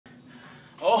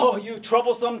Oh, you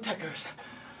troublesome techers.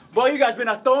 Boy, you guys been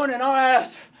a thorn in our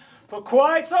ass for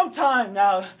quite some time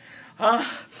now. Huh?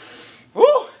 Woo!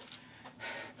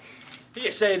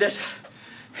 You say this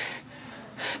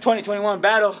 2021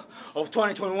 battle of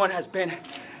 2021 has been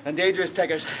the dangerous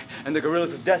techers and the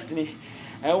gorillas of destiny.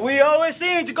 And we always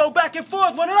seem to go back and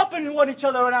forth, one up and one each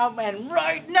other out, man.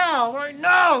 Right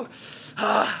now,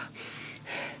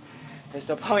 it's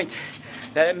the point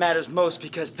that it matters most,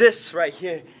 because this right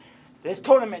here, this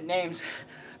tournament names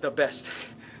the best,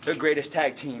 the greatest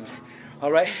tag teams,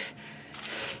 all right?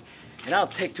 And I'll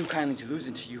take too kindly to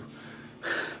losing to you.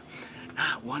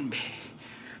 Not one bit.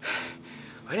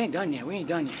 We ain't done yet, we ain't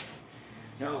done yet.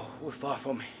 No, we're far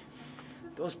from it.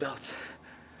 Those belts,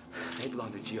 they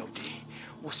belong to GOD.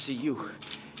 We'll see you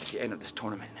at the end of this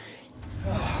tournament.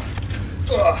 I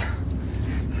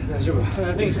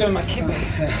think it's going my kidney,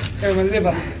 going my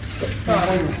liver.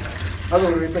 I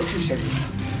don't really play choo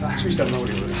したら治る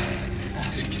よ。キ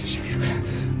スしてあげるか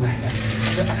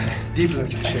ら。ディープな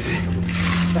キスしてあげ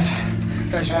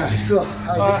る。大丈夫。そう。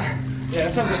い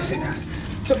や、サブにしてな。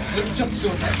ちょっと座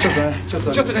って。ちょっと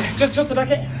ね。ちょっとだ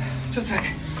け。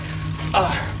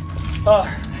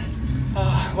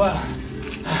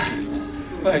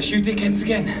Well, shoot dickheads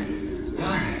again.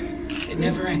 It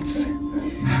never ends.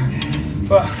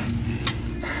 Well,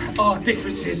 our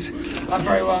differences are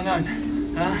very well known.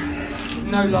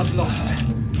 No love lost.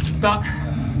 But,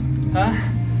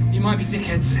 you might be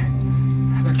dickheads.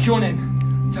 But Kyonen,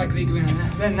 tag league winner.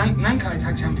 Then Nankai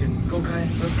tag champion. 5回、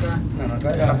6回、7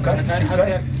回、8回、9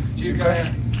回、10回、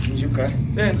20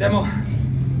回。でも、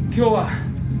今日は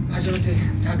初めて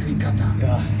タッグに勝った。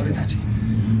俺たち。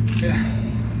Yeah.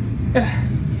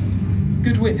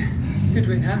 Good win,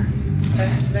 huh?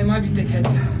 They might be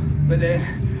dickheads, but they're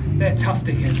tough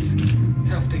dickheads.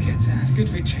 It's a good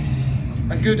victory,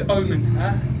 a good omen,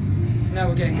 huh? Now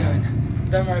we're getting going.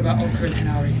 Don't worry about Oka and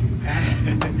Henari.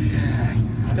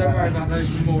 Don't worry about those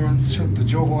morons. ちょっと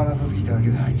情報がなさすぎただけ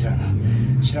で、あいつらな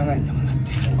知らないんだもん。だっ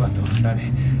て岡と誰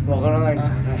わからないんだ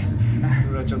もんね。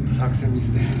それはちょっと作戦ミ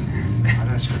スであ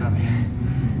れは仕方ね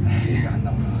え。あん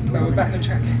なものはどうでもいい。Back on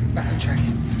track.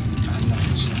 あんなもの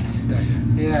知らない。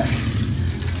いや、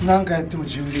何回やっても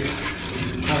自分で分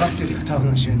かってるよ、タフ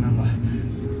な試合になるのは。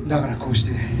だからこうし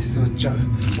て座っちゃう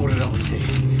俺らもいて、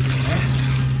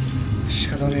仕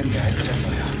方ねえんだよ、あいつらと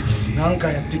はよ。何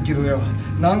回やってっけどよ、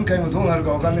何回もどうなる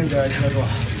か分かんねえんだよ、あいつらとは。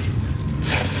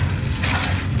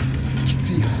きつ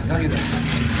いよ、だけど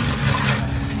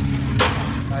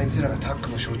あいつらがタッグ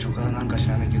の象徴かなんか知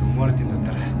らないけど思われてんだっ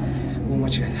たら大間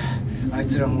違いだ。あい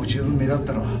つらもう十分目立っ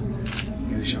たろ。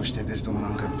優勝してベルトも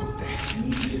何回も取って、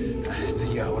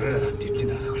次は俺らだって言ってん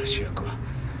だ。だから主役は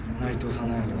内藤さん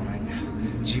なんでもないんだよ、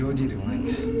 GOD でもないん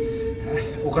だよ、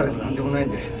岡でもなんでもない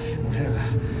んだよ。俺らが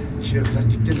主役だって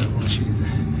言ってんだろ、このシリーズ。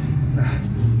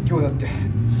今日だって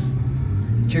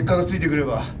結果がついてくれ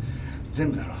ば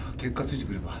全部だろ。結果ついて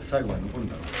くれば最後まで残るん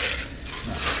だろ。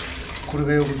これ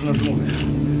が横綱相撲だよ、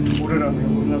俺らの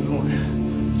横綱相撲だよ。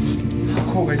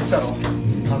白鵬が言ってたろ、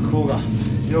白鵬が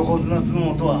横綱相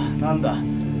撲とはなんだ。白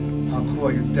鵬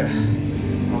は言って、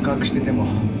若くしてても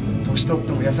年取っ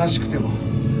ても優しくても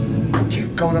結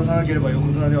果を出さなければ横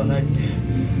綱ではないって。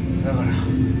だから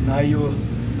内容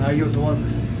問わず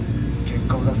結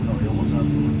果を出すのが横綱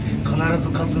相撲って、必ず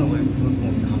勝つのが横綱相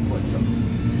撲って白鵬は言ってたぞ。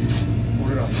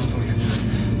俺らはその通りやってる。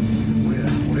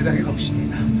俺だけかもしんねえ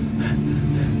な。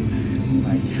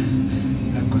まあいいや、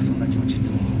ザックはそんな気持ちいつ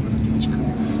も俺の気持ち組ん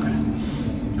でくれるから、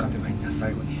勝てばいいんだ。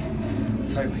最後に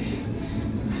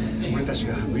俺たち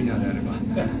がウィナーであれば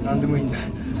何でもいいんだ。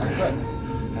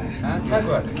Tag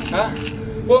work.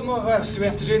 What more else do we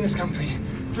have to do in this company?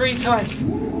 3 times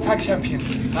tag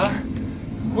champions.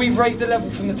 We've raised the level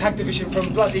from the tag division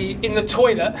from bloody in the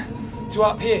toilet to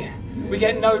up here. We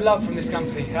get no love from this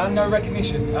company, no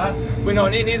recognition. We're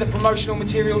not in any of the promotional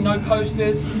material, no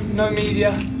posters, no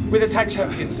media. We're the tag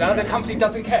champions. The company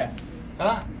doesn't care.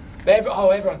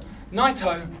 Everyone.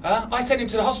 Naito, I sent him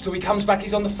to the hospital. He comes back,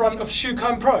 he's on the front of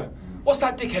Shukan Pro. What's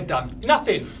that dickhead done?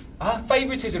 Nothing.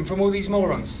 Favoritism from all these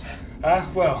morons.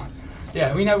 Well,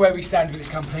 yeah, we know where we stand with this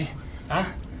company.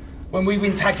 When we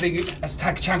win Tag League as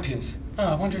tag champions.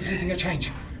 I wonder if anything will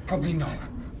change. Probably not.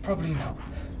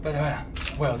 But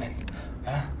well then,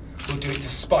 we'll do it to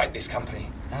spite this company.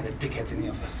 The dickheads in the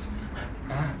office.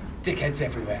 Dickheads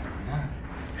everywhere.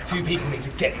 A few people need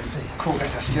to get the scene. 後悔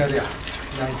させてやるよ。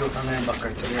内藤さんの縁ばっか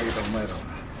り取り上げたお前らは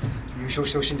優勝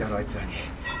してほしいんだろ、あいつらに。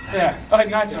Yeah,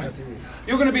 Naito,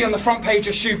 you're going to be on the front page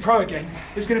of Shoe Pro again.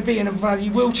 It's going to be in a bloody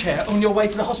wheelchair on your way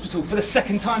to the hospital for the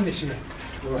second time this year.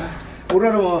 俺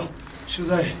らも取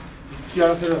材や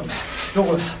らせるよ。ど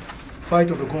こだ？ファイ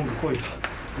トとゴング来いよ。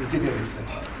言ってたよいつでも。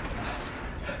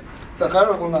さあ帰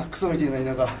ろう。こんなクソみたい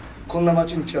な田舎、こんな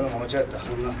町に来たのが間違えた。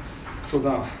こんなクソ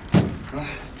だな。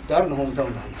誰のホームタウ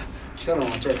ンなんだ。来たのが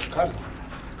間違えた。帰るぞ。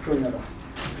クソ田舎。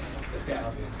Let's get out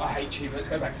of here. I hate you. Let's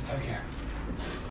go back to Tokyo.